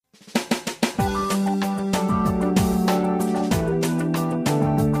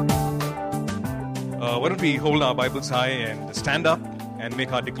don't we hold our Bibles high and stand up and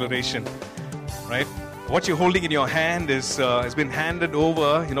make our declaration, right? What you're holding in your hand has been handed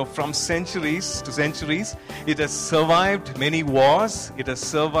over, from centuries to centuries. It has survived many wars. It has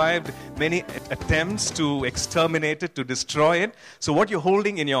survived many attempts to exterminate it, to destroy it. So what you're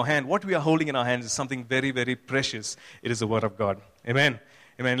holding in your hand, what we are holding in our hands is something very, very precious. It is the Word of God. Amen.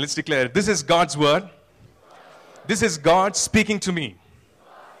 Amen. Let's declare it. This is God's Word. This is God speaking to me.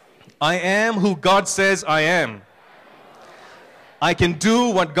 I am who God says I am. I can do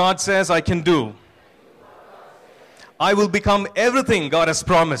what God says I can do. I will become everything God has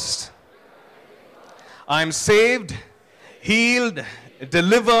promised. I am saved, healed,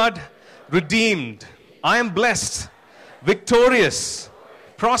 delivered, redeemed. I am blessed, victorious,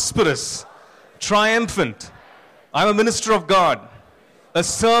 prosperous, triumphant. I am a minister of God, a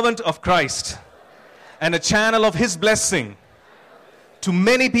servant of Christ, and a channel of His blessing to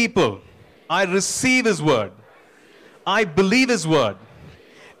many people. I receive His word. I believe His word.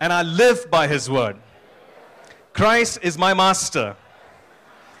 And I live by His word. Christ is my master.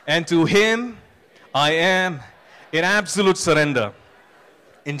 And to Him I am in absolute surrender.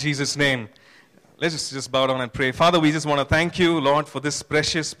 In Jesus' name. Let's just bow down and pray. Father, we just want to thank you, Lord, for this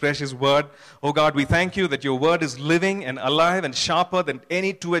precious, precious word. Oh God, we thank you that your word is living and alive and sharper than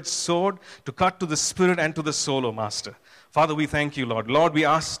any two-edged sword to cut to the spirit and to the soul, oh Master. Father, we thank you, Lord. Lord, we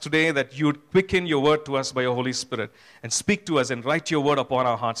ask today that you would quicken your word to us by your Holy Spirit and speak to us and write your word upon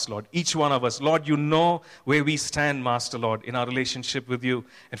our hearts, Lord. Each one of us, Lord, you know where we stand, Master, Lord, in our relationship with you.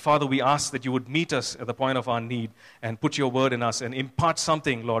 And Father, we ask that you would meet us at the point of our need and put your word in us and impart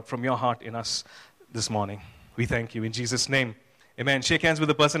something, Lord, from your heart in us this morning. We thank you in Jesus' name. Amen. Shake hands with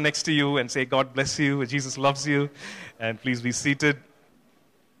the person next to you and say, God bless you. Jesus loves you. And please be seated.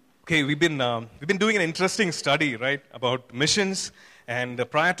 Okay, we've been doing an interesting study, right, about missions. And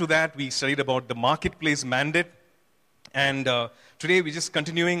prior to that, we studied about the marketplace mandate. And today, we're just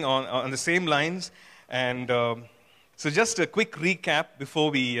continuing on the same lines. And so just a quick recap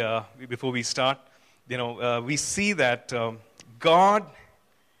before we start. We see that God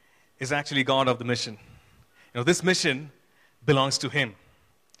is actually God of the mission. This mission belongs to Him.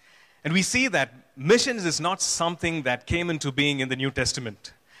 And we see that missions is not something that came into being in the New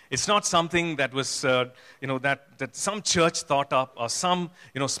Testament. It's not something that was, that some church thought up or some,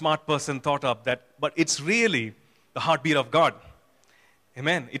 smart person thought up. But it's really the heartbeat of God.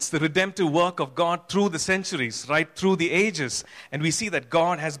 Amen. It's the redemptive work of God through the centuries, right through the ages. And we see that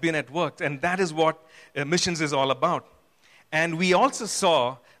God has been at work. And that is what missions is all about. And we also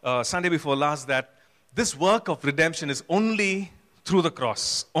saw, Sunday before last, that this work of redemption is only through the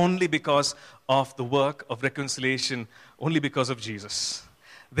cross. Only because of the work of reconciliation. Only because of Jesus.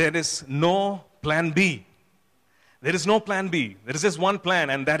 There is no plan B. There is no plan B. There is just one plan,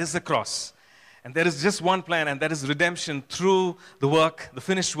 and that is the cross. And there is just one plan, and that is redemption through the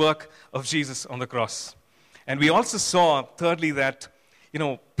finished work of Jesus on the cross. And we also saw, thirdly, that,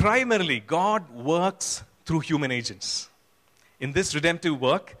 primarily God works through human agents. In this redemptive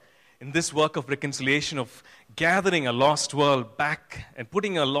work, in this work of reconciliation, of gathering a lost world back and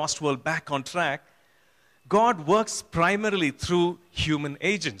putting a lost world back on track, God works primarily through human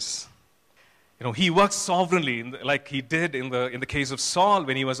agents. He works sovereignly, like He did in the case of Saul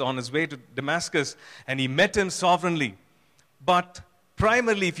when he was on his way to Damascus, and He met him sovereignly. But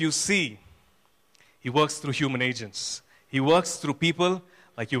primarily, if you see, He works through human agents. He works through people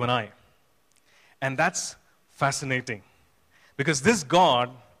like you and I. And that's fascinating. Because this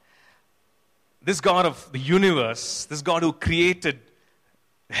God of the universe, this God who created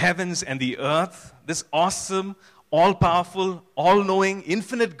heavens and the earth, this awesome, all-powerful, all-knowing,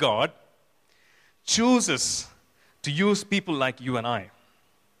 infinite God chooses to use people like you and I.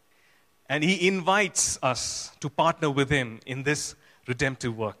 And He invites us to partner with Him in this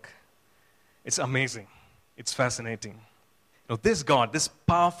redemptive work. It's amazing. It's fascinating. This God, this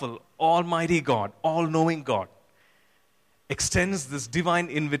powerful, almighty God, all-knowing God, extends this divine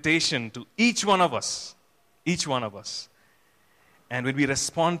invitation to each one of us. Each one of us. And when we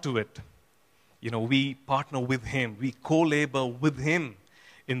respond to it, we partner with Him. We co-labor with Him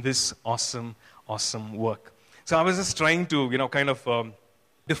in this awesome, awesome work. So I was just trying to,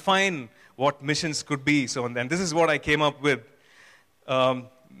 define what missions could be. So, and this is what I came up with.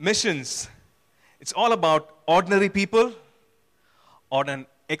 Missions, it's all about ordinary people on an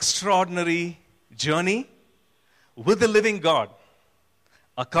extraordinary journey with the living God,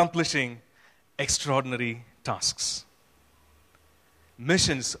 accomplishing extraordinary tasks.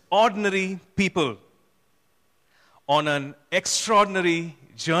 Missions, ordinary people on an extraordinary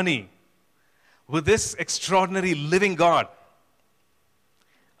journey with this extraordinary living God,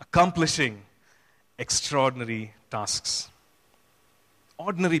 accomplishing extraordinary tasks.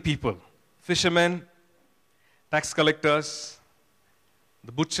 Ordinary people, fishermen, tax collectors,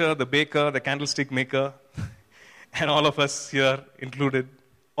 the butcher, the baker, the candlestick maker, and all of us here included.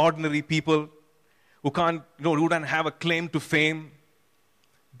 Ordinary people who who don't have a claim to fame,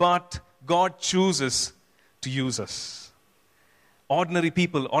 but God chooses to use us. Ordinary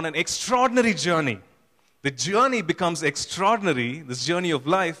people on an extraordinary journey. The journey becomes extraordinary, this journey of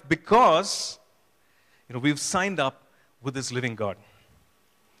life, because we've signed up with this living God.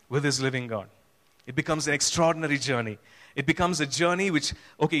 With this living God. It becomes an extraordinary journey. It becomes a journey which,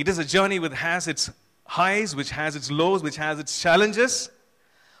 it is a journey which has its highs, which has its lows, which has its challenges.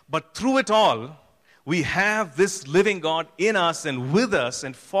 But through it all, we have this living God in us and with us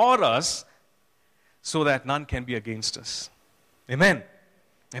and for us, so that none can be against us. Amen.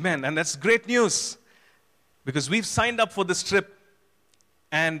 Amen. And that's great news, because we've signed up for this trip.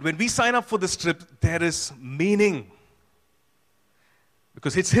 And when we sign up for this trip, there is meaning.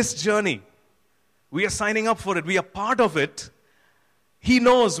 Because it's His journey. We are signing up for it. We are part of it. He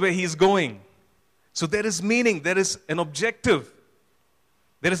knows where He's going. So there is meaning. There is an objective.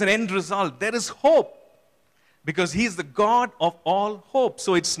 There is an end result. There is hope. Because He's the God of all hope.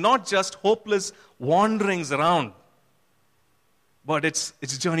 So it's not just hopeless wanderings around. But it's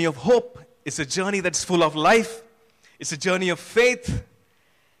a journey of hope. It's a journey that's full of life. It's a journey of faith.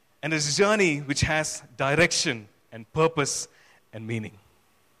 And it's a journey which has direction and purpose and meaning.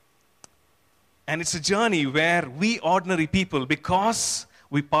 And it's a journey where we ordinary people, because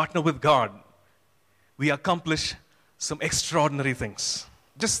we partner with God, we accomplish some extraordinary things.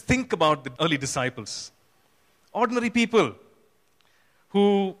 Just think about the early disciples. Ordinary people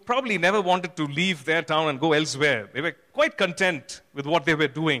who probably never wanted to leave their town and go elsewhere. They were quite content with what they were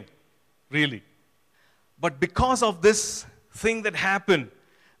doing, really. But because of this thing that happened,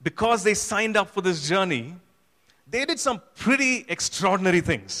 because they signed up for this journey, they did some pretty extraordinary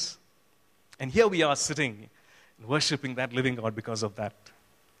things. And here we are sitting and worshiping that living God because of that.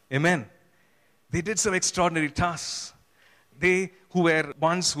 Amen. They did some extraordinary tasks. They who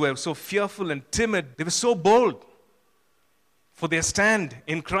were so fearful and timid, they were so bold for their stand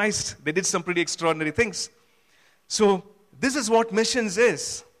in Christ. They did some pretty extraordinary things. So this is what missions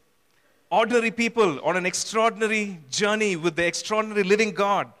is. Ordinary people on an extraordinary journey with the extraordinary living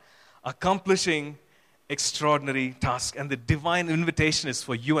God, accomplishing extraordinary tasks. And the divine invitation is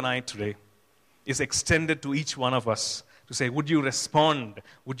for you and I today. Is extended to each one of us to say, would you respond?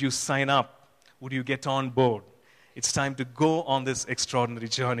 Would you sign up? Would you get on board? It's time to go on this extraordinary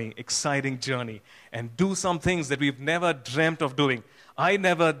journey, exciting journey, and do some things that we've never dreamt of doing. I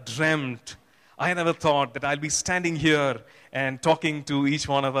never thought that I'll be standing here and talking to each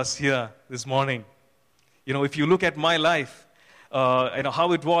one of us here this morning. If you look at my life,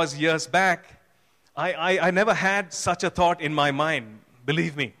 how it was years back, I never had such a thought in my mind,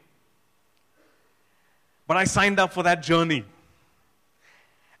 believe me. But I signed up for that journey.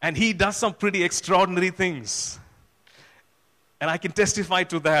 And He does some pretty extraordinary things. And I can testify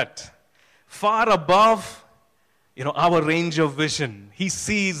to that. Far above, our range of vision. He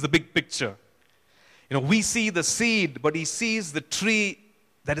sees the big picture. We see the seed, but He sees the tree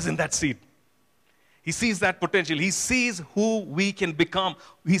that is in that seed. He sees that potential. He sees who we can become.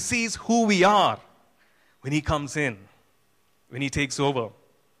 He sees who we are when He comes in, when He takes over.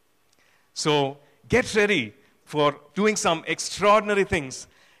 So, get ready for doing some extraordinary things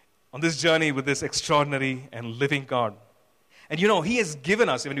on this journey with this extraordinary and living God. And He has given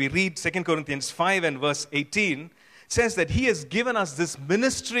us, when we read 2 Corinthians 5 and verse 18, it says that He has given us this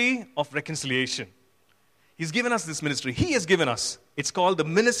ministry of reconciliation. He's given us this ministry. He has given us. It's called the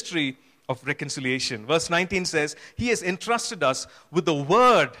ministry of reconciliation. Verse 19 says, He has entrusted us with the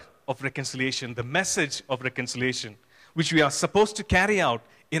word of reconciliation, the message of reconciliation, which we are supposed to carry out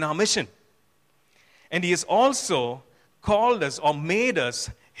in our mission. And He has also called us or made us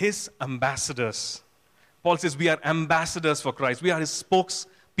His ambassadors. Paul says we are ambassadors for Christ. We are His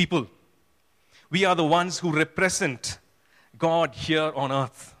spokespeople. We are the ones who represent God here on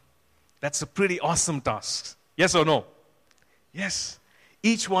earth. That's a pretty awesome task. Yes or no? Yes.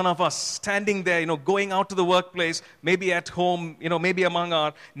 Each one of us standing there, going out to the workplace, maybe at home, maybe among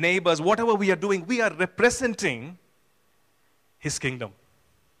our neighbors, whatever we are doing, we are representing His kingdom.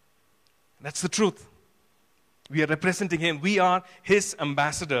 That's the truth. We are representing Him. We are His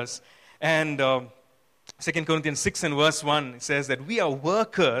ambassadors. And 2 Corinthians 6 and verse 1 says that we are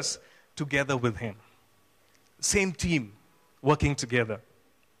workers together with Him. Same team working together.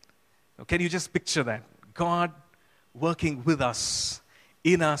 Now, can you just picture that? God working with us,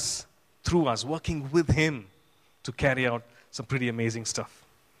 in us, through us, working with Him to carry out some pretty amazing stuff.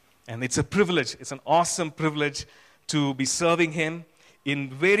 And it's a privilege. It's an awesome privilege to be serving Him in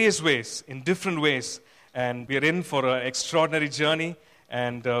various ways, in different ways. And we are in for an extraordinary journey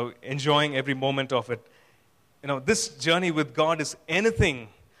and enjoying every moment of it. This journey with God is anything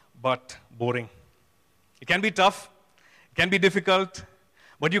but boring. It can be tough, it can be difficult,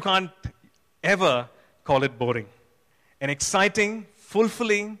 but you can't ever call it boring. An exciting,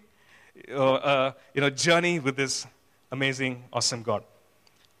 fulfilling, journey with this amazing, awesome God.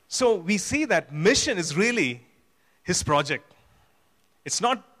 So we see that mission is really His project. It's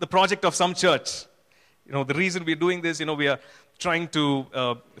not the project of some church. The reason we're doing this, we are trying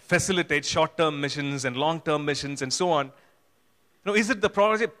to facilitate short-term missions and long-term missions and so on. Is it the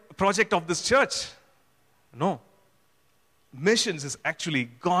project of this church? No. Missions is actually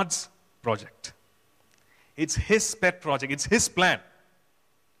God's project. It's His pet project. It's His plan.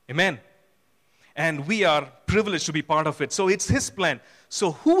 Amen. And we are privileged to be part of it. So it's His plan.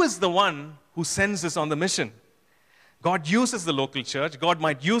 So who is the one who sends us on the mission? God uses the local church. God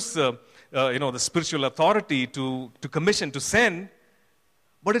might use the spiritual authority to commission, to send.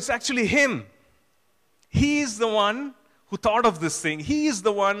 But it's actually Him. He is the one who thought of this thing. He is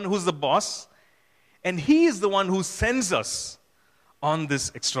the one who's the boss. And He is the one who sends us on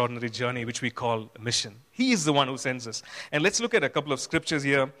this extraordinary journey, which we call a mission. He is the one who sends us. And let's look at a couple of scriptures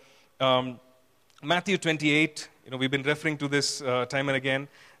here. Matthew 28, we've been referring to this time and again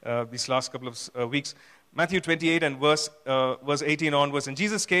these last couple of weeks. Matthew 28 and verse 18 onwards. And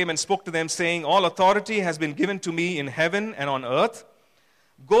Jesus came and spoke to them, saying, all authority has been given to me in heaven and on earth.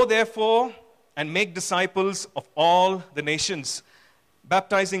 Go therefore and make disciples of all the nations,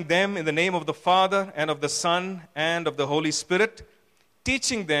 baptizing them in the name of the Father and of the Son and of the Holy Spirit,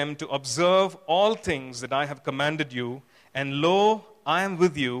 teaching them to observe all things that I have commanded you. And lo, I am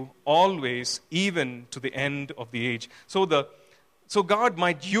with you always, even to the end of the age. So God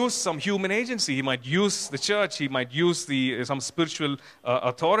might use some human agency. He might use the church. He might use some spiritual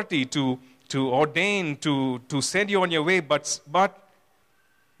authority to ordain, to send you on your way. But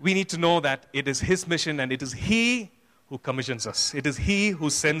we need to know that it is His mission and it is He who commissions us. It is He who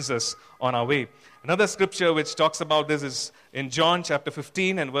sends us on our way. Another scripture which talks about this is in John chapter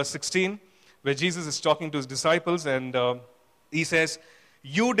 15 and verse 16, where Jesus is talking to His disciples and He says,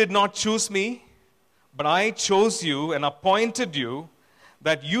 you did not choose me, but I chose you and appointed you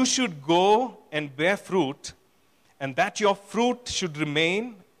that you should go and bear fruit, and that your fruit should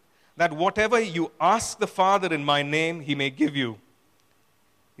remain, that whatever you ask the Father in my name, He may give you.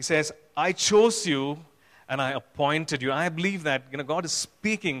 He says, I chose you and I appointed you. I believe that God is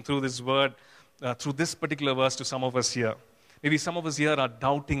speaking through this word, through this particular verse to some of us here. Maybe some of us here are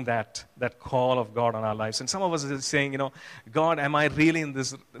doubting that call of God on our lives. And some of us are saying, God, am I really in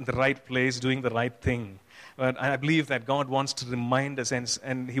the right place, doing the right thing? But I believe that God wants to remind us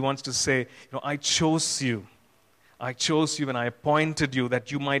and He wants to say, I chose you. I chose you and I appointed you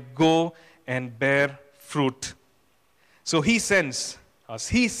that you might go and bear fruit. So He sends us.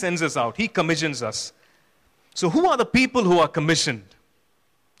 He sends us out. He commissions us. So who are the people who are commissioned?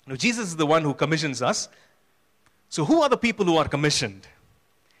 Jesus is the one who commissions us. So who are the people who are commissioned?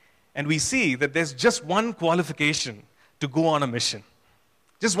 And we see that there's just one qualification to go on a mission.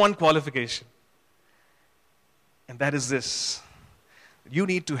 Just one qualification. And that is this. You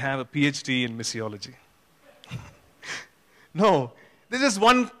need to have a PhD in missiology. No, there's just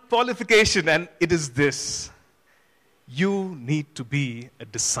one qualification, and it is this. You need to be a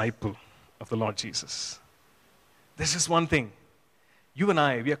disciple of the Lord Jesus. There's just one thing. You and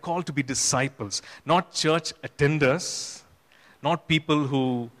I, we are called to be disciples, not church attenders, not people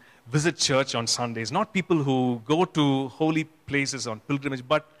who visit church on Sundays, not people who go to holy places on pilgrimage,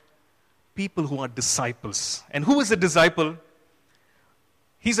 but people who are disciples. And who is a disciple?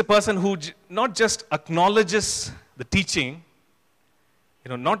 He's a person who not just acknowledges the teaching,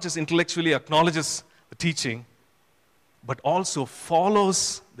 not just intellectually acknowledges the teaching, but also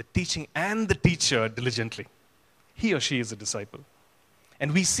follows the teaching and the teacher diligently. He or she is a disciple.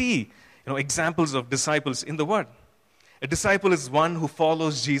 And we see, examples of disciples in the Word. A disciple is one who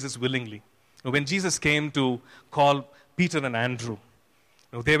follows Jesus willingly. When Jesus came to call Peter and Andrew,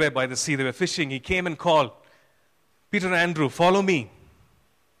 they were by the sea, they were fishing. He came and called, Peter and Andrew, follow me.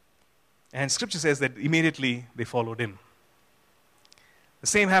 And Scripture says that immediately they followed Him. The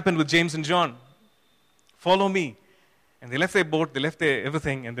same happened with James and John. Follow me. And they left their boat, they left their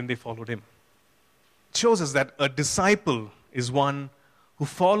everything, and then they followed Him. It shows us that a disciple is one who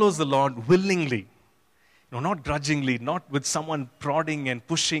follows the Lord willingly, not grudgingly, not with someone prodding and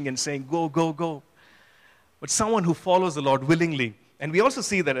pushing and saying, go, go, go, but someone who follows the Lord willingly. And we also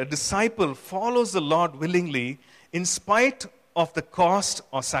see that a disciple follows the Lord willingly in spite of the cost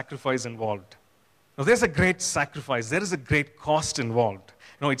or sacrifice involved. Now, there's a great sacrifice. There is a great cost involved.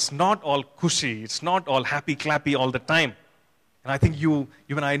 It's not all cushy. It's not all happy-clappy all the time. And I think you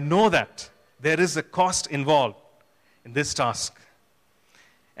and I know that. There is a cost involved in this task.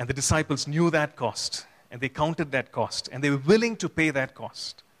 And the disciples knew that cost. And they counted that cost. And they were willing to pay that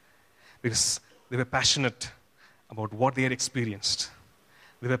cost. Because they were passionate about what they had experienced.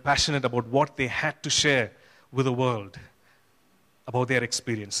 They were passionate about what they had to share with the world about their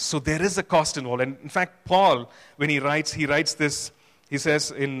experience. So there is a cost involved. And in fact, Paul, when he writes this, he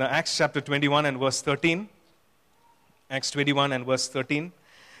says in Acts chapter 21 and verse 13, Acts 21 and verse 13,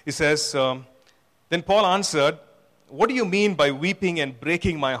 he says, Then Paul answered, What do you mean by weeping and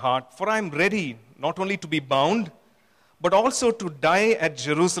breaking my heart? For I am ready not only to be bound, but also to die at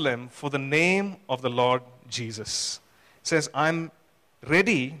Jerusalem for the name of the Lord Jesus. He says, I'm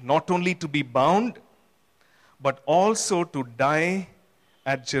ready not only to be bound, but also to die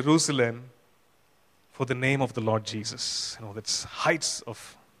at Jerusalem for the name of the Lord Jesus. That's heights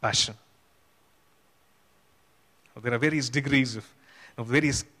of passion. There are various degrees of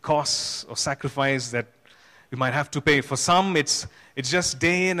various costs of sacrifice that we might have to pay. For some, it's just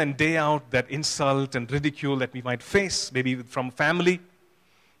day in and day out that insult and ridicule that we might face, maybe from family,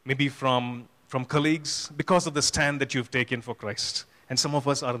 maybe from colleagues, because of the stand that you've taken for Christ. And some of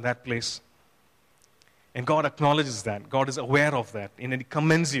us are in that place. And God acknowledges that. God is aware of that. And He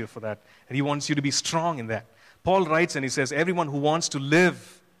commends you for that. And He wants you to be strong in that. Paul writes and he says, everyone who wants to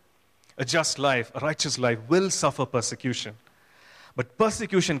live a just life, a righteous life, will suffer persecution. But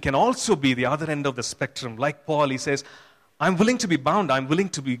persecution can also be the other end of the spectrum. Like Paul, he says, I'm willing to be bound. I'm willing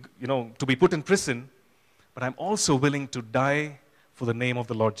to be, to be put in prison. But I'm also willing to die for the name of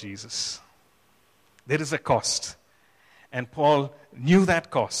the Lord Jesus. There is a cost. And Paul knew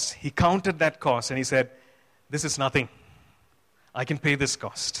that cost. He counted that cost and he said, this is nothing. I can pay this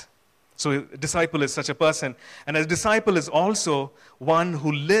cost. So a disciple is such a person. And a disciple is also one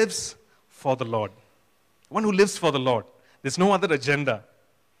who lives for the Lord. One who lives for the Lord. There's no other agenda.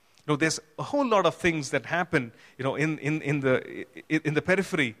 There's a whole lot of things that happen, in the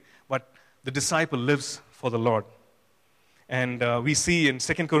periphery, but the disciple lives for the Lord. And we see in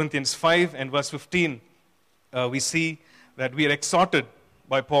 2 Corinthians 5 and verse 15, we see that we are exhorted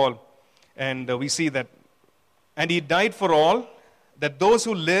by Paul, and we see that, and he died for all, that those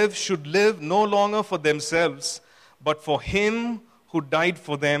who live should live no longer for themselves, but for him who died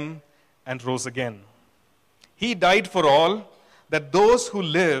for them and rose again. He died for all, that those who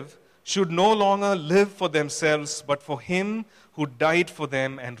live should no longer live for themselves, but for him who died for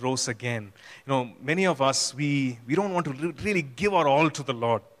them and rose again. Many of us, we don't want to really give our all to the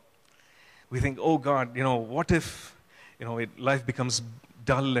Lord. We think, oh God, what if, life becomes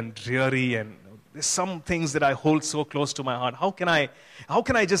dull and dreary, and there's some things that I hold so close to my heart. How can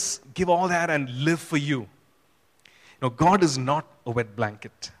I just give all that and live for you? God is not a wet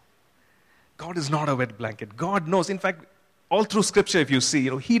blanket. God is not a wet blanket. God knows. In fact, all through Scripture, if you see,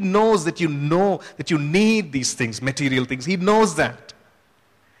 He knows that you need these things, material things. He knows that.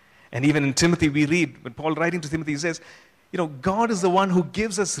 And even in Timothy, we read, when Paul writing to Timothy, he says, God is the one who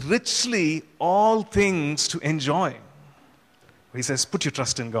gives us richly all things to enjoy. He says, put your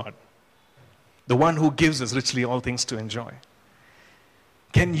trust in God. The one who gives us richly all things to enjoy.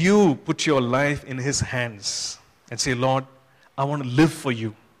 Can you put your life in His hands and say, Lord, I want to live for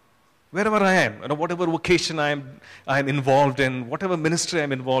you. Wherever I am, whatever vocation I am involved in, whatever ministry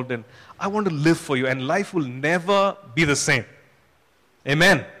I'm involved in, I want to live for you, and life will never be the same.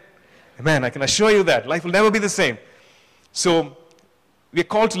 Amen. Amen. I can assure you that. Life will never be the same. So, we are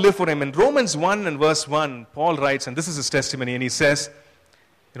called to live for Him. In Romans 1 and verse 1, Paul writes, and this is his testimony, and he says,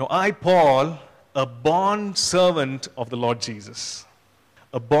 I, Paul, a bond servant of the Lord Jesus.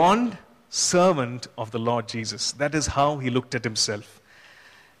 A bond servant of the Lord Jesus. That is how he looked at himself.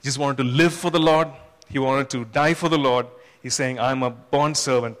 He just wanted to live for the Lord. He wanted to die for the Lord. He's saying, I'm a bond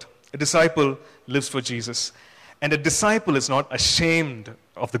servant. A disciple lives for Jesus. And a disciple is not ashamed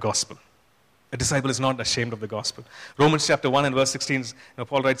of the gospel. A disciple is not ashamed of the gospel. Romans chapter 1 and verse 16,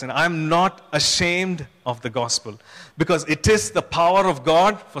 Paul writes, and I'm not ashamed of the gospel, because it is the power of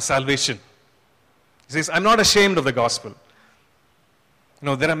God for salvation. He says, I'm not ashamed of the gospel.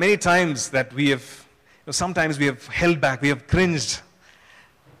 There are many times that we have, sometimes we have held back, we have cringed.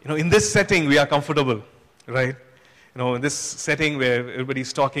 In this setting, we are comfortable, right? In this setting where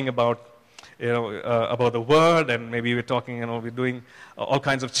everybody's talking about the word, and maybe we're talking, we're doing all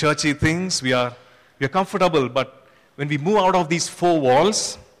kinds of churchy things. We are comfortable, but when we move out of these four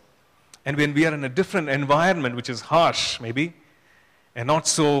walls, and when we are in a different environment, which is harsh, maybe, and not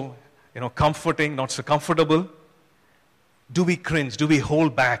so, comforting, not so comfortable, Do we cringe? Do we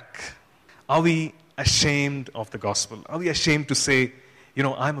hold back? Are we ashamed of the gospel? Are we ashamed to say,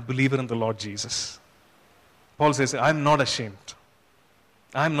 I'm a believer in the Lord Jesus? Paul says, I'm not ashamed.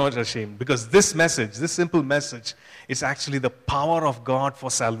 I'm not ashamed because this message, this simple message, is actually the power of God for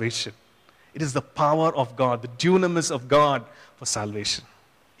salvation. It is the power of God, the dunamis of God for salvation.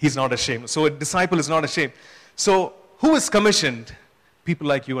 He's not ashamed. So a disciple is not ashamed. So who is commissioned? People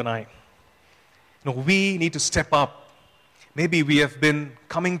like you and I. We need to step up. Maybe we have been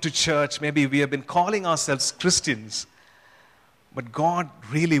coming to church. Maybe we have been calling ourselves Christians. But God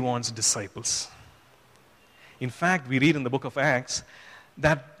really wants disciples. In fact, we read in the book of Acts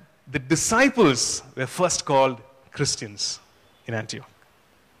that the disciples were first called Christians in Antioch.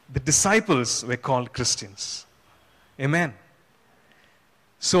 The disciples were called Christians. Amen.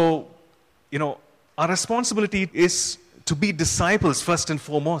 So, our responsibility is to be disciples first and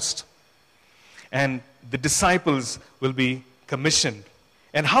foremost. And the disciples will be commissioned.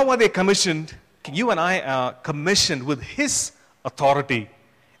 And how are they commissioned? You and I are commissioned with His authority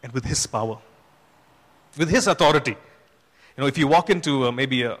and with His power. With His authority. If you walk into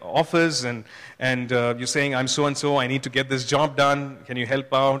maybe an office and you're saying, I'm so-and-so, I need to get this job done, can you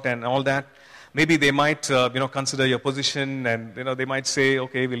help out and all that? Maybe they might, consider your position and, they might say,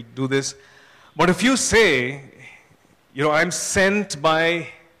 okay, we'll do this. But if you say, I'm sent by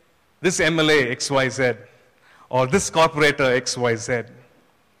this MLA XYZ or this corporator XYZ,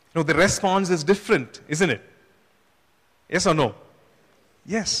 the response is different, isn't it? Yes or no?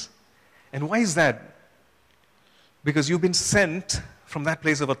 Yes. And why is that? Because you've been sent from that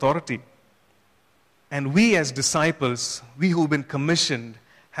place of authority. And we as disciples, we who've been commissioned,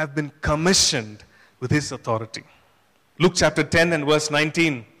 have been commissioned with His authority. Luke chapter 10 and verse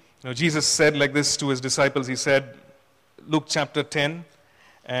 19. Jesus said like this to His disciples. He said, Luke chapter 10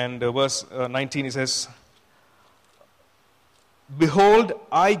 and verse 19, He says, Behold,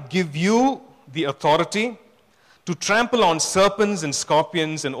 I give you the authority to trample on serpents and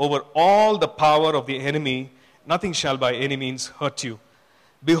scorpions and over all the power of the enemy. Nothing shall by any means hurt you.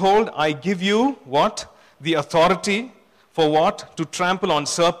 Behold, I give you what? The authority for what? To trample on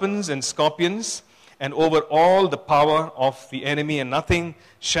serpents and scorpions and over all the power of the enemy, and nothing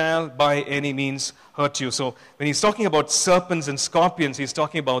shall by any means hurt you. So when He's talking about serpents and scorpions, He's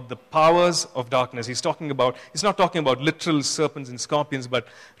talking about the powers of darkness. He's not talking about literal serpents and scorpions, but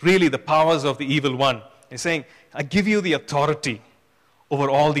really the powers of the evil one. He's saying, I give you the authority over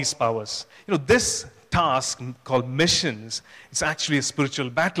all these powers. This task called missions, it's actually a spiritual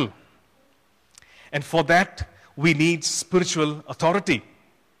battle. And for that, we need spiritual authority.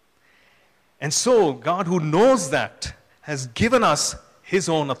 And so, God, who knows that, has given us His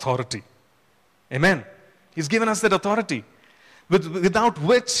own authority. Amen. He's given us that authority, without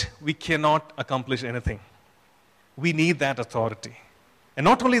which we cannot accomplish anything. We need that authority. And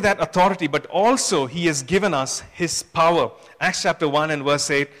not only that authority, but also He has given us His power. Acts chapter 1 and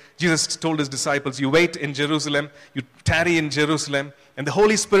verse 8, Jesus told His disciples, you wait in Jerusalem, you tarry in Jerusalem, and the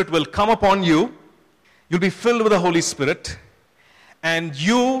Holy Spirit will come upon you. You'll be filled with the Holy Spirit, and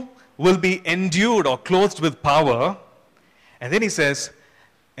you will be endued or clothed with power. And then He says,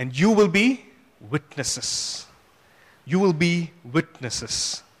 and you will be witnesses. You will be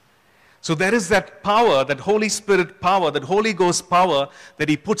witnesses. So there is that power, that Holy Spirit power, that Holy Ghost power that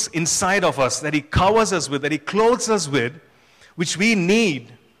He puts inside of us, that He covers us with, that He clothes us with, which we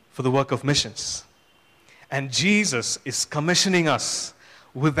need for the work of missions. And Jesus is commissioning us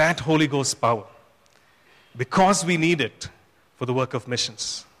with that Holy Ghost power because we need it for the work of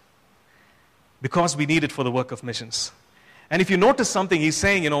missions. Because we need it for the work of missions. And if you notice something, He's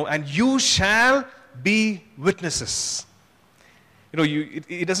saying, and you shall be witnesses.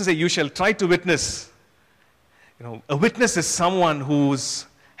 It doesn't say you shall try to witness. A witness is someone who's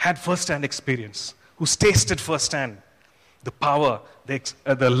had first-hand experience, who's tasted first-hand the power,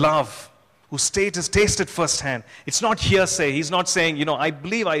 the love, who's tasted first-hand. It's not hearsay. He's not saying, I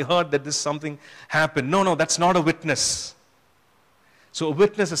believe I heard that this something happened. No, that's not a witness. So a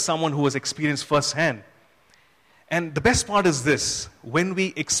witness is someone who has experienced first-hand. And the best part is this: when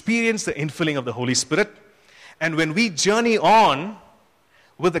we experience the infilling of the Holy Spirit, and when we journey on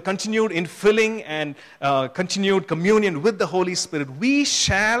with the continued infilling and continued communion with the Holy Spirit, we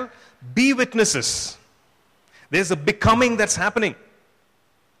shall be witnesses. There's a becoming that's happening.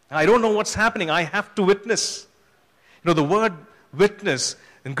 I don't know what's happening. I have to witness. The word witness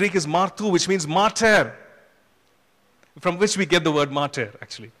in Greek is martou, which means martyr, from which we get the word martyr,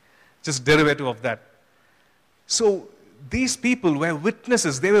 actually. Just derivative of that. So these people were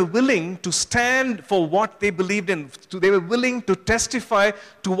witnesses. They were willing to stand for what they believed in. They were willing to testify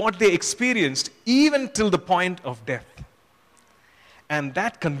to what they experienced, even till the point of death. And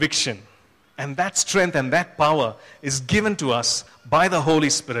that conviction and that strength and that power is given to us by the Holy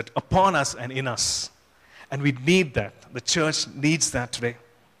Spirit upon us and in us. And we need that. The church needs that today.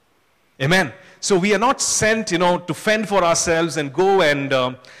 Amen. So we are not sent, to fend for ourselves and go and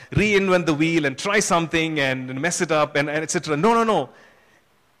reinvent the wheel and try something and mess it up and etc. No.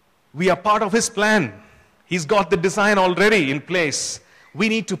 We are part of His plan. He's got the design already in place. We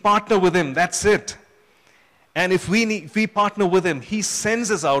need to partner with Him. That's it. And if we partner with Him, He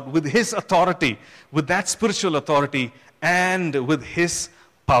sends us out with His authority, with that spiritual authority, and with His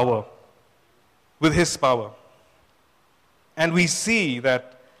power. With His power. And we see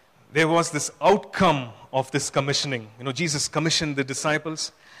that there was this outcome of this commissioning. Jesus commissioned the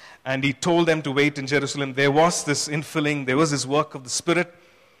disciples, and He told them to wait in Jerusalem. There was this infilling, there was this work of the Spirit.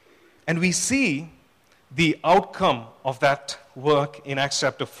 And we see the outcome of that work in Acts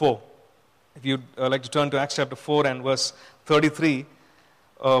chapter 4. If you'd like to turn to Acts chapter 4 and verse 33,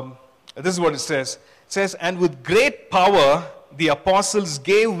 this is what it says. It says, "And with great power the apostles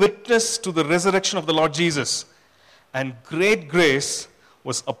gave witness to the resurrection of the Lord Jesus, and great grace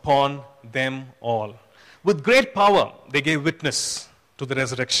was upon them all." With great power they gave witness to the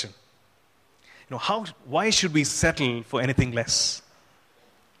resurrection. Why should we settle for anything less?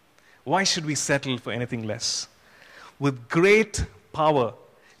 Why should we settle for anything less? With great power.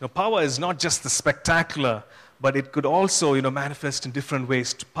 Power is not just the spectacular, but it could also, manifest in different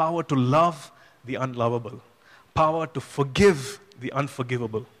ways. Power to love the unlovable. Power to forgive the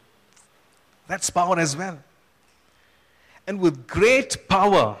unforgivable. That's power as well. And with great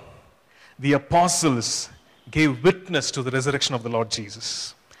power, the apostles gave witness to the resurrection of the Lord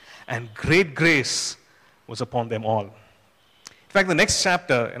Jesus. And great grace was upon them all. In fact, the next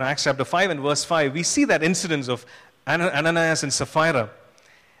chapter, in Acts chapter 5 and verse 5, we see that incident of Ananias and Sapphira.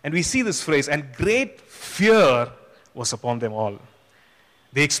 And we see this phrase, "and great fear was upon them all."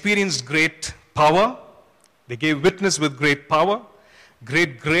 They experienced great power. They gave witness with great power.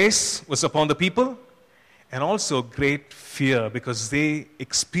 Great grace was upon the people. And also great fear, because they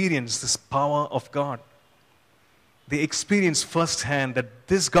experienced this power of God. They experienced firsthand that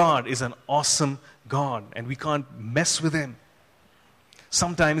this God is an awesome God, and we can't mess with Him.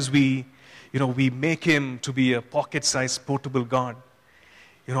 Sometimes we make Him to be a pocket-sized portable God.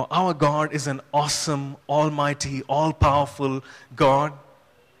 Our God is an awesome, almighty, all-powerful God.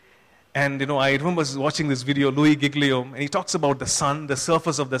 And, I remember watching this video, Louis Giglio, and he talks about the sun, the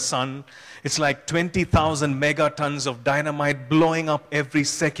surface of the sun. It's like 20,000 megatons of dynamite blowing up every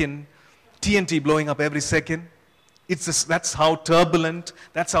second, TNT blowing up every second. That's how turbulent,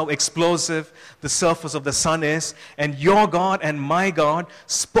 that's how explosive the surface of the sun is. And your God and my God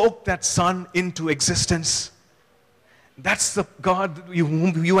spoke that sun into existence. That's the God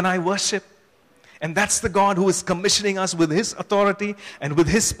whom you and I worship. And that's the God who is commissioning us with His authority and with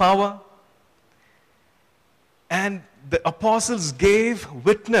His power. And the apostles gave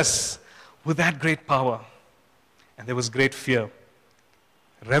witness with that great power. And there was great fear,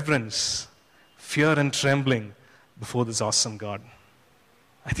 reverence, fear and trembling before this awesome God.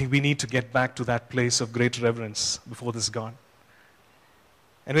 I think we need to get back to that place of great reverence before this God.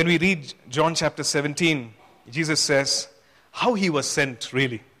 And when we read John chapter 17, Jesus says how He was sent,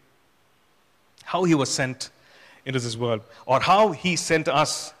 really. How He was sent into this world. Or how He sent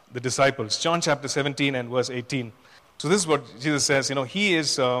us, the disciples. John chapter 17 and verse 18. So this is what Jesus says.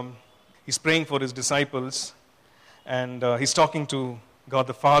 He's praying for His disciples. And He's talking to God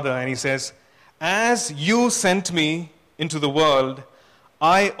the Father. And He says, "As you sent me into the world,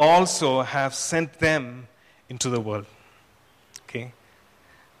 I also have sent them into the world." Okay?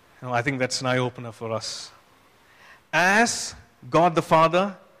 I think that's an eye-opener for us. As God the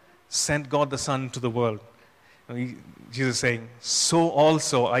Father sent God the Son to the world. Jesus is saying, so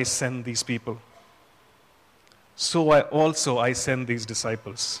also I send these people. So I send these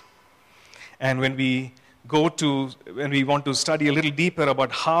disciples. And when we want to study a little deeper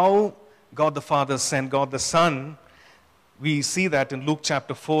about how God the Father sent God the Son, we see that in Luke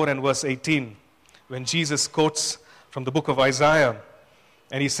chapter 4 and verse 18, when Jesus quotes from the book of Isaiah.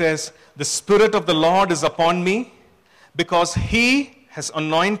 And He says, "The Spirit of the Lord is upon me, because He has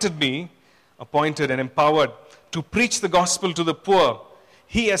anointed me," appointed and empowered, "to preach the gospel to the poor.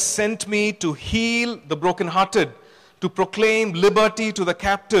 He has sent me to heal the brokenhearted, to proclaim liberty to the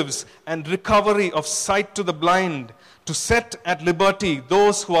captives and recovery of sight to the blind, to set at liberty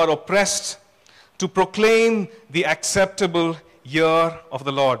those who are oppressed, to proclaim the acceptable year of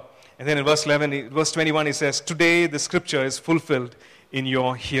the Lord." And then in verse 21, He says, "Today the scripture is fulfilled in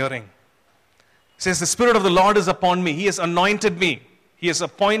your hearing." He says, "The Spirit of the Lord is upon me. He has anointed me. He has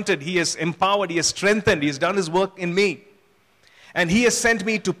appointed, He has empowered, He has strengthened, He has done His work in me. And He has sent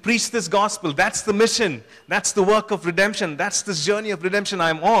me to preach this gospel. That's the mission. That's the work of redemption. That's this journey of redemption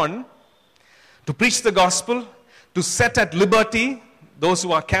I'm on. To preach the gospel, to set at liberty those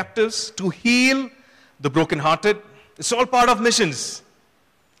who are captives, to heal the brokenhearted. It's all part of missions.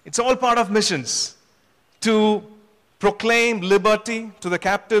 It's all part of missions. To proclaim liberty to the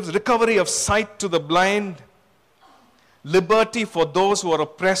captives, recovery of sight to the blind, liberty for those who are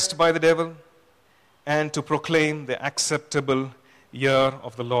oppressed by the devil, and to proclaim the acceptable year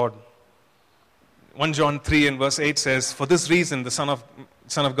of the Lord. 1 John 3 and verse 8 says, "For this reason the Son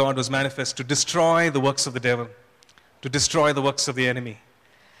of God was manifest to destroy the works of the devil, to destroy the works of the enemy."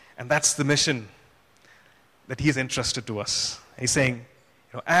 And that's the mission that He has entrusted to us. He's saying,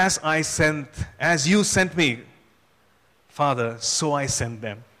 as you sent me, Father, so I send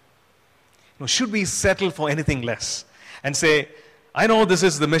them. Should we settle for anything less and say, I know this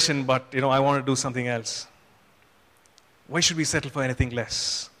is the mission, but I want to do something else? Why should we settle for anything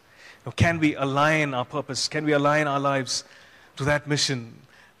less? Can we align our purpose? Can we align our lives to that mission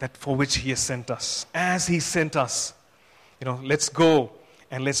that for which He has sent us? As He sent us, let's go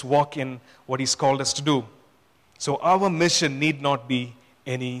and let's walk in what He's called us to do. So our mission need not be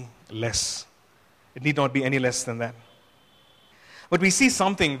any less. It need not be any less than that. But we see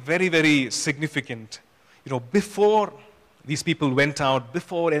something very, very significant. Before these people went out,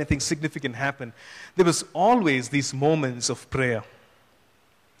 before anything significant happened, there was always these moments of prayer.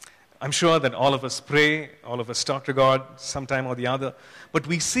 I'm sure that all of us pray, all of us talk to God sometime or the other. But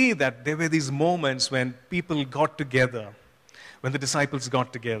we see that there were these moments when people got together, when the disciples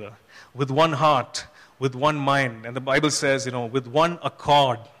got together, with one heart, with one mind. And the Bible says, with one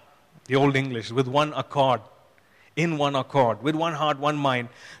accord, the Old English, with one accord, in one accord, with one heart, one mind.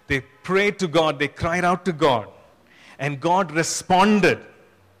 They prayed to God, they cried out to God. And God responded.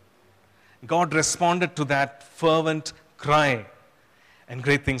 God responded to that fervent cry. And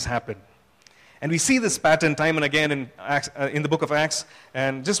great things happened. And we see this pattern time and again in the book of Acts.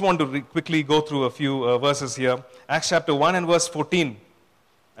 And just want to quickly go through a few verses here. Acts chapter 1 and verse 14.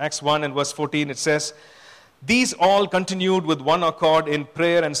 Acts 1 and verse 14, it says, "These all continued with one accord in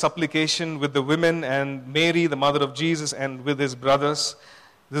prayer and supplication with the women and Mary, the mother of Jesus, and with His brothers."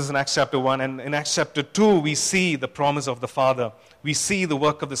 This is in Acts chapter 1. And in Acts chapter 2, we see the promise of the Father. We see the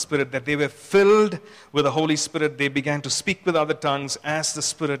work of the Spirit, that they were filled with the Holy Spirit. They began to speak with other tongues as the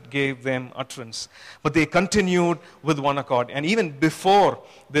Spirit gave them utterance. But they continued with one accord. And even before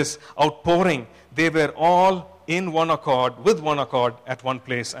this outpouring, they were all in one accord, with one accord, at one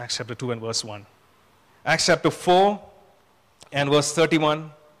place. Acts chapter 2 and verse 1. Acts chapter 4 and verse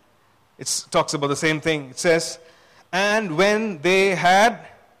 31, it talks about the same thing. It says, "And when they had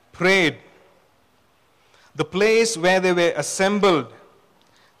prayed, the place where they were assembled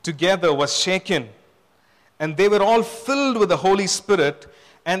together was shaken, and they were all filled with the Holy Spirit,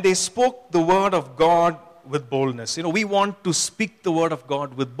 and they spoke the word of God with boldness." We want to speak the word of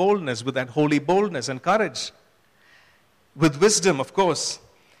God with boldness, with that holy boldness and courage, with wisdom, of course.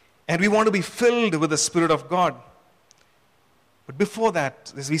 And we want to be filled with the Spirit of God. But before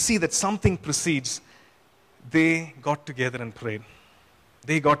that, as we see that something precedes, they got together and prayed.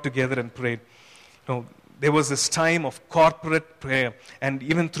 They got together and prayed. There was this time of corporate prayer. And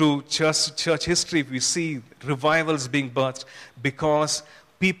even through church history, we see revivals being birthed because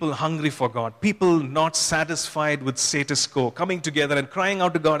people hungry for God, people not satisfied with status quo, coming together and crying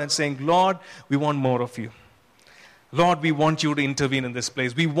out to God and saying, "Lord, we want more of you. Lord, we want you to intervene in this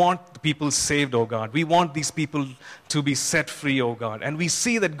place. We want the people saved, oh God. We want these people to be set free, oh God." And we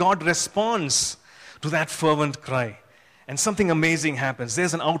see that God responds to that fervent cry. And something amazing happens.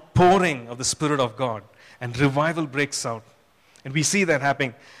 There's an outpouring of the Spirit of God. And revival breaks out. And we see that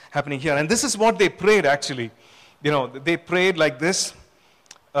happening here. And this is what they prayed, actually. They prayed like this.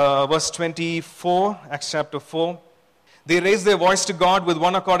 Verse 24, Acts chapter 4. They raised their voice to God with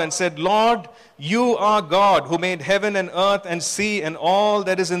one accord and said, "Lord, you are God who made heaven and earth and sea and all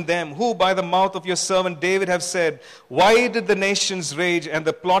that is in them, who by the mouth of your servant David have said, why did the nations rage and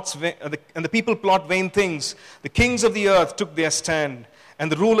the people plot vain things? The kings of the earth took their stand,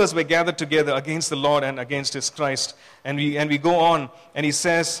 and the rulers were gathered together against the Lord and against His Christ." And we go on, and he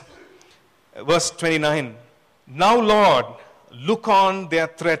says, verse 29, "Now, Lord, look on their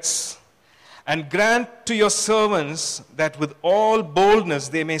threats, and grant to your servants that with all boldness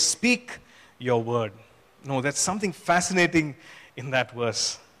they may speak your word." That's something fascinating in that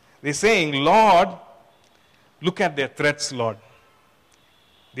verse. They're saying, "Lord, look at their threats, Lord.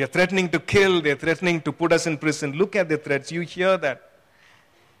 They're threatening to kill, they're threatening to put us in prison. Look at their threats." You hear that.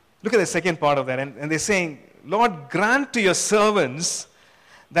 Look at the second part of that. And they're saying, "Lord, grant to your servants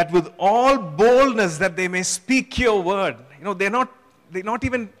that with all boldness that they may speak your word." They're not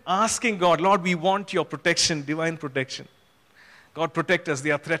even asking God, Lord, we want your protection, divine protection. God, protect us.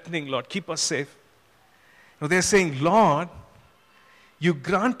 They are threatening, Lord, keep us safe. They're saying, Lord, you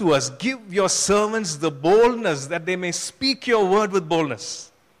grant to us, give your servants the boldness that they may speak your word with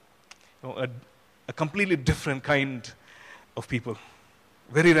boldness. A completely different kind of people.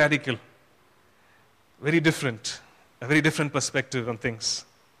 Very radical. Very different. A very different perspective on things.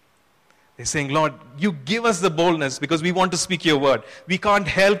 They're saying, Lord, you give us the boldness because we want to speak your word. We can't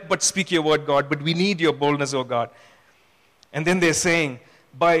help but speak your word, God, but we need your boldness, oh God. And then they're saying,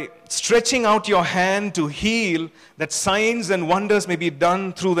 by stretching out your hand to heal, that signs and wonders may be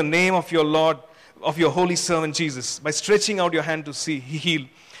done through the name of your Lord, of your holy servant Jesus. By stretching out your hand to heal,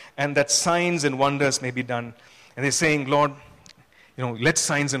 and that signs and wonders may be done. And they're saying, Lord, let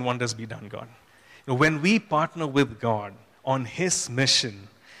signs and wonders be done, God. When we partner with God on His mission,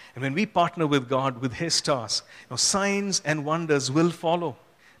 and when we partner with God with His task, signs and wonders will follow.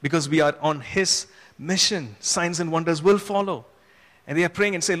 Because we are on His mission, signs and wonders will follow. And they are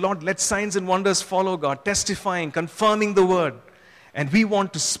praying and say, Lord, let signs and wonders follow, God, testifying, confirming the word. And we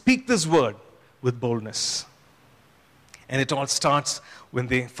want to speak this word with boldness. And it all starts when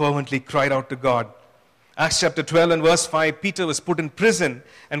they fervently cried out to God. Acts chapter 12 and verse 5, Peter was put in prison,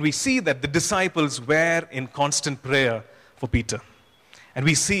 and we see that the disciples were in constant prayer for Peter. And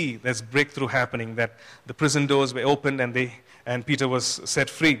we see there's breakthrough happening, that the prison doors were opened and Peter was set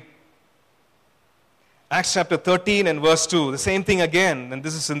free. Acts chapter 13 and verse 2, the same thing again, and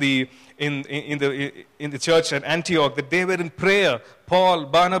this is in the church at Antioch, that they were in prayer. Paul,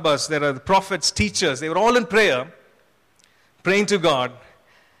 Barnabas, there are the prophets, teachers, they were all in prayer, praying to God,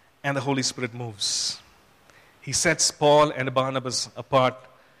 and the Holy Spirit moves. He sets Paul and Barnabas apart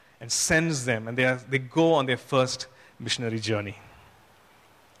and sends them, and they go on their first missionary journey.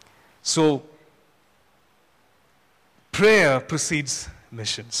 So, prayer precedes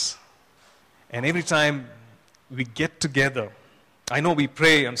missions. And every time we get together, I know we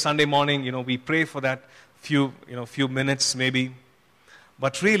pray on Sunday morning, we pray for that few minutes maybe.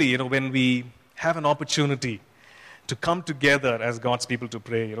 But really, when we have an opportunity to come together as God's people to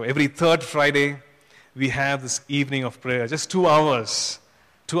pray, every third Friday, we have this evening of prayer, just 2 hours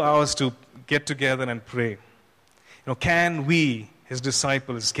to get together and pray. Can we, His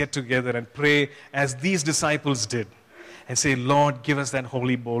disciples, get together and pray as these disciples did and say, Lord, give us that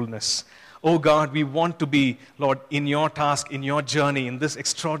holy boldness. Oh God, we want to be, Lord, in your task, in your journey, in this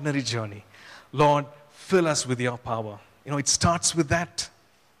extraordinary journey. Lord, fill us with your power. It starts with that.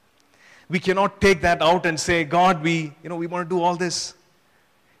 We cannot take that out and say, God, we want to do all this.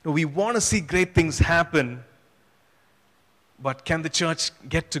 We want to see great things happen, but can the church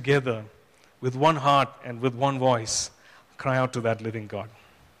get together with one heart and with one voice, cry out to that living God?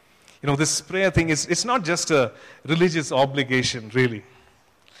 This prayer thing it's not just a religious obligation, really.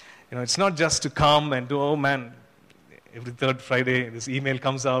 It's not just to come and do, oh man, every third Friday this email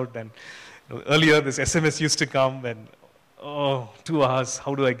comes out, and earlier this SMS used to come, and 2 hours,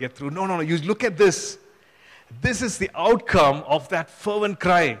 how do I get through? No, you look at this. This is the outcome of that fervent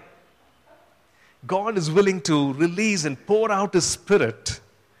cry. God is willing to release and pour out His Spirit,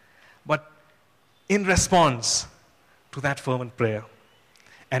 but in response to that fervent prayer.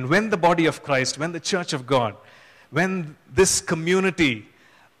 And when the body of Christ, when the church of God, when this community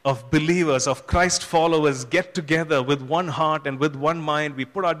of believers, of Christ followers get together with one heart and with one mind, we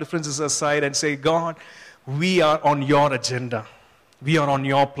put our differences aside and say, God, we are on your agenda. We are on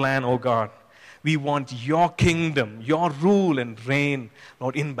your plan, oh God. We want your kingdom, your rule and reign,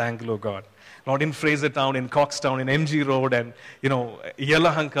 Lord, in Bangalore, God. Lord, in Frasertown, in Coxtown, in MG Road, and,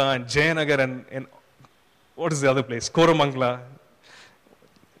 Yelahanka and Jayanagar, and what is the other place? Koramangala,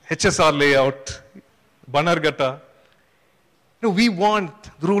 HSR layout, Banargata. We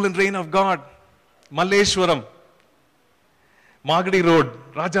want the rule and reign of God. Malleshwaram, Magadi Road,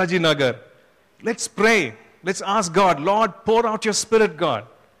 Rajaji Nagar. Let's pray. Let's ask God, Lord, pour out your Spirit, God.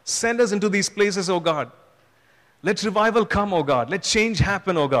 Send us into these places, oh God. Let revival come, oh God. Let change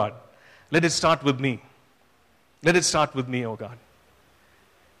happen, oh God. Let it start with me. Let it start with me, oh God.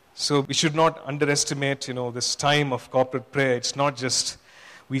 So we should not underestimate, this time of corporate prayer. It's not just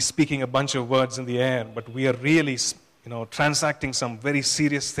we speaking a bunch of words in the air, but we are really, transacting some very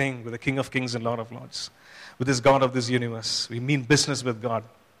serious thing with the King of Kings and Lord of Lords, with this God of this universe. We mean business with God,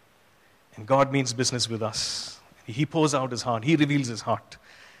 and God means business with us. He pours out His heart. He reveals His heart.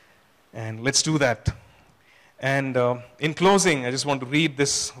 And let's do that. And in closing, I just want to read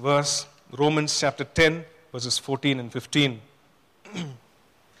this verse, Romans chapter 10, verses 14 and 15.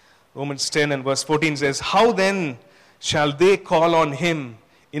 Romans 10 and verse 14 says, how then shall they call on Him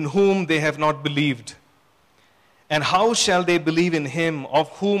in whom they have not believed? And how shall they believe in him of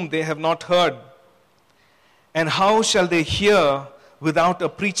whom they have not heard? And how shall they hear without a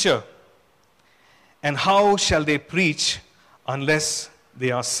preacher? And how shall they preach unless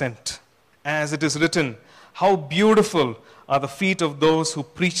they are sent? As it is written, how beautiful are the feet of those who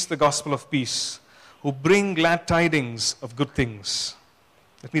preach the gospel of peace, who bring glad tidings of good things.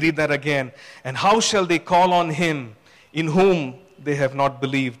 Let me read that again. And how shall they call on him in whom they have not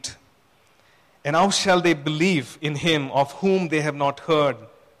believed? And how shall they believe in him of whom they have not heard?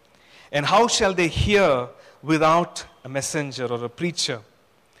 And how shall they hear without a messenger or a preacher?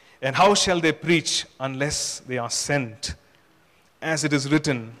 And how shall they preach unless they are sent? As it is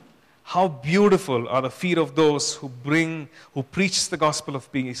written, how beautiful are the feet of those who preach the gospel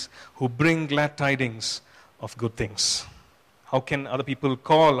of peace, who bring glad tidings of good things. How can other people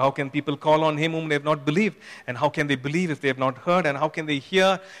call? How can people call on him whom they have not believed? And how can they believe if they have not heard? And how can they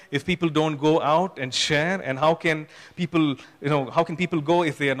hear if people don't go out and share? And how can people go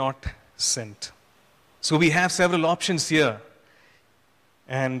if they are not sent? So we have several options here.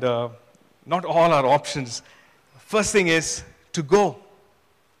 And not all are options. First thing is to go.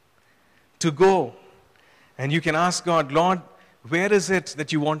 To go. And you can ask God, Lord, where is it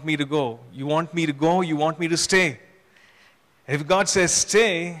that you want me to go? You want me to go? You want me to stay? If God says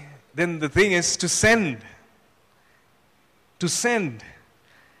stay, then the thing is to send. To send.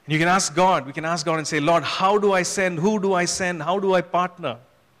 And you can ask God, we can ask God and say, Lord, how do I send? Who do I send? How do I partner?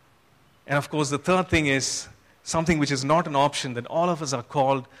 And of course, the third thing is something which is not an option, that all of us are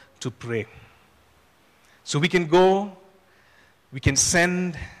called to pray. So we can go, we can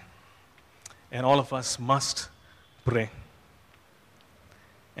send, and all of us must pray.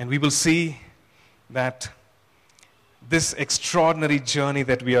 And we will see that this extraordinary journey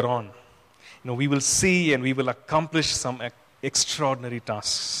that we are on, we will see and we will accomplish some extraordinary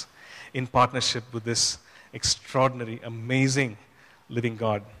tasks in partnership with this extraordinary, amazing living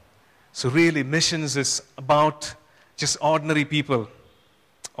God. So really, missions is about just ordinary people,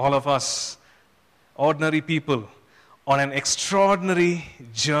 all of us, ordinary people, on an extraordinary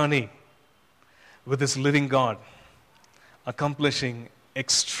journey with this living God, accomplishing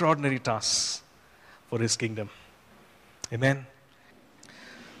extraordinary tasks for his kingdom. Amen.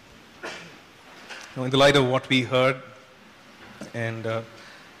 Now, in the light of what we heard, and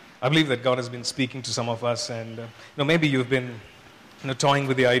I believe that God has been speaking to some of us, and maybe you've been toying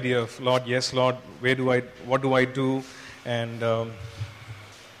with the idea of, Lord, yes, Lord, what do I do, and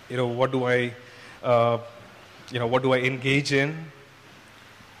what do I engage in?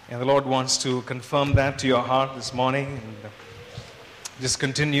 And the Lord wants to confirm that to your heart this morning, and just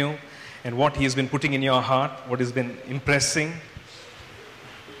continue. And what he has been putting in your heart, what has been impressing,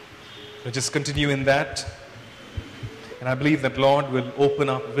 just continue in that. And I believe that Lord will open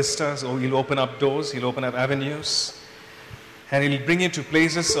up vistas, or he'll open up doors, he'll open up avenues, and he'll bring you to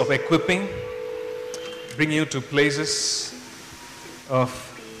places of equipping, bring you to places of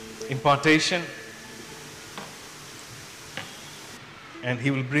impartation, and he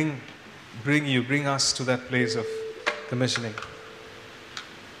will bring us to that place of commissioning.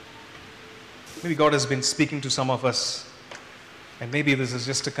 Maybe God has been speaking to some of us, and maybe this is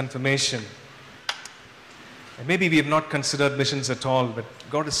just a confirmation. And maybe we have not considered missions at all, but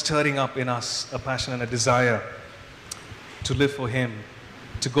God is stirring up in us a passion and a desire to live for him,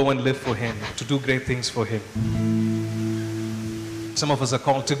 to go and live for him, to do great things for him. Some of us are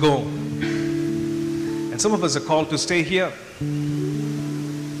called to go, and some of us are called to stay here.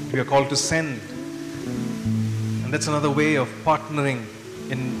 We are called to send, and that's another way of partnering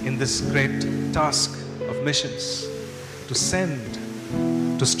in this great task of missions, to send,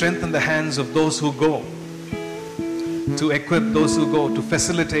 to strengthen the hands of those who go, to equip those who go, to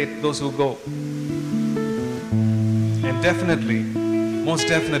facilitate those who go. And definitely, most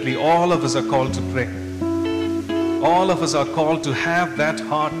definitely, all of us are called to pray. All of us are called to have that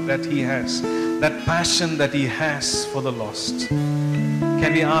heart that he has, that passion that he has for the lost.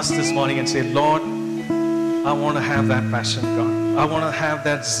 Can we ask this morning and say, Lord, I want to have that passion, God. I want to have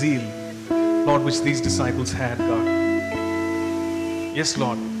that zeal, Lord, which these disciples had, God. Yes,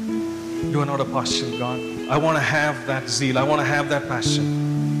 Lord, you are not a partial God. I want to have that zeal. I want to have that passion.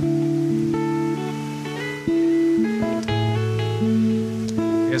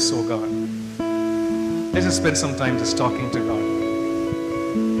 Yes, oh God. Let's just spend some time just talking to God.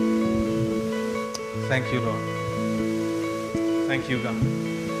 Thank you, Lord. Thank you, God.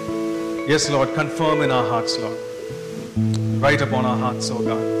 Yes, Lord, confirm in our hearts, Lord. Write upon our hearts, oh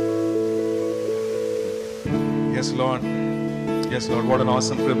God. Yes, Lord. Yes, Lord, what an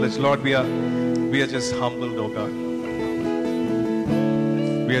awesome privilege. Lord, we are just humbled, oh God.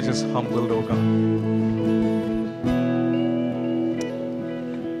 We are just humbled, oh God.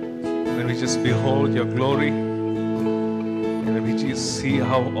 just behold your glory, and that we just see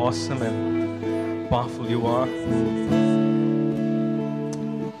how awesome and powerful you are.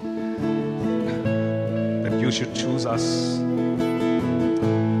 That you should choose us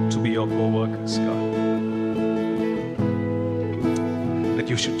to be your co-workers, God. That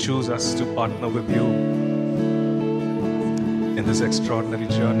you should choose us to partner with you in this extraordinary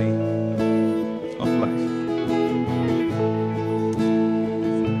journey of life.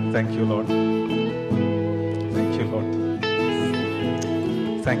 Thank you, Lord. Thank you, Lord.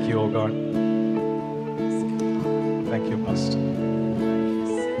 Thank you, O God. Thank you, Master.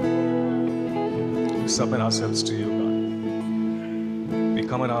 We submit ourselves to you, God. We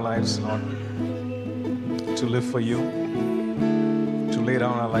come in our lives, Lord, to live for you, to lay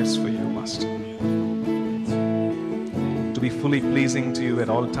down our lives for you, Master. To be fully pleasing to you at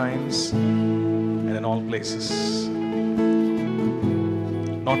all times and in all places.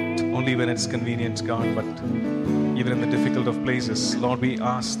 Not only when it's convenient, God, but even in the difficult of places. Lord, we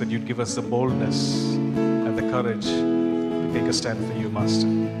ask that you'd give us the boldness and the courage to take a stand for you, Master.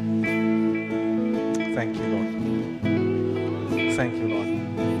 Thank you, Lord. Thank you, Lord.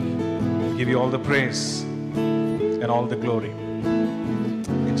 We give you all the praise and all the glory.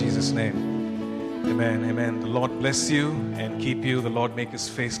 In Jesus' name, amen, amen. The Lord bless you and keep you. The Lord make his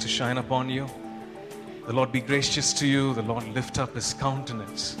face to shine upon you. The Lord be gracious to you. The Lord lift up his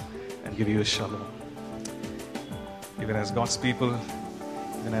countenance and give you a shalom. Even as God's people,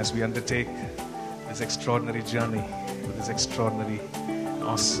 and as we undertake this extraordinary journey with this extraordinary,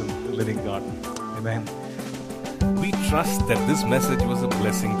 awesome, living God. Amen. We trust that this message was a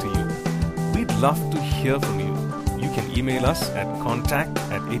blessing to you. We'd love to hear from you. You can email us at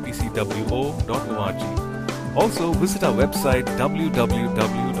contact@apcwo.org. Also, visit our website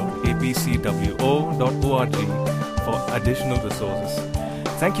www.apcwo.org for additional resources.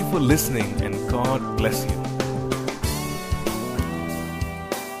 Thank you for listening, and God bless you.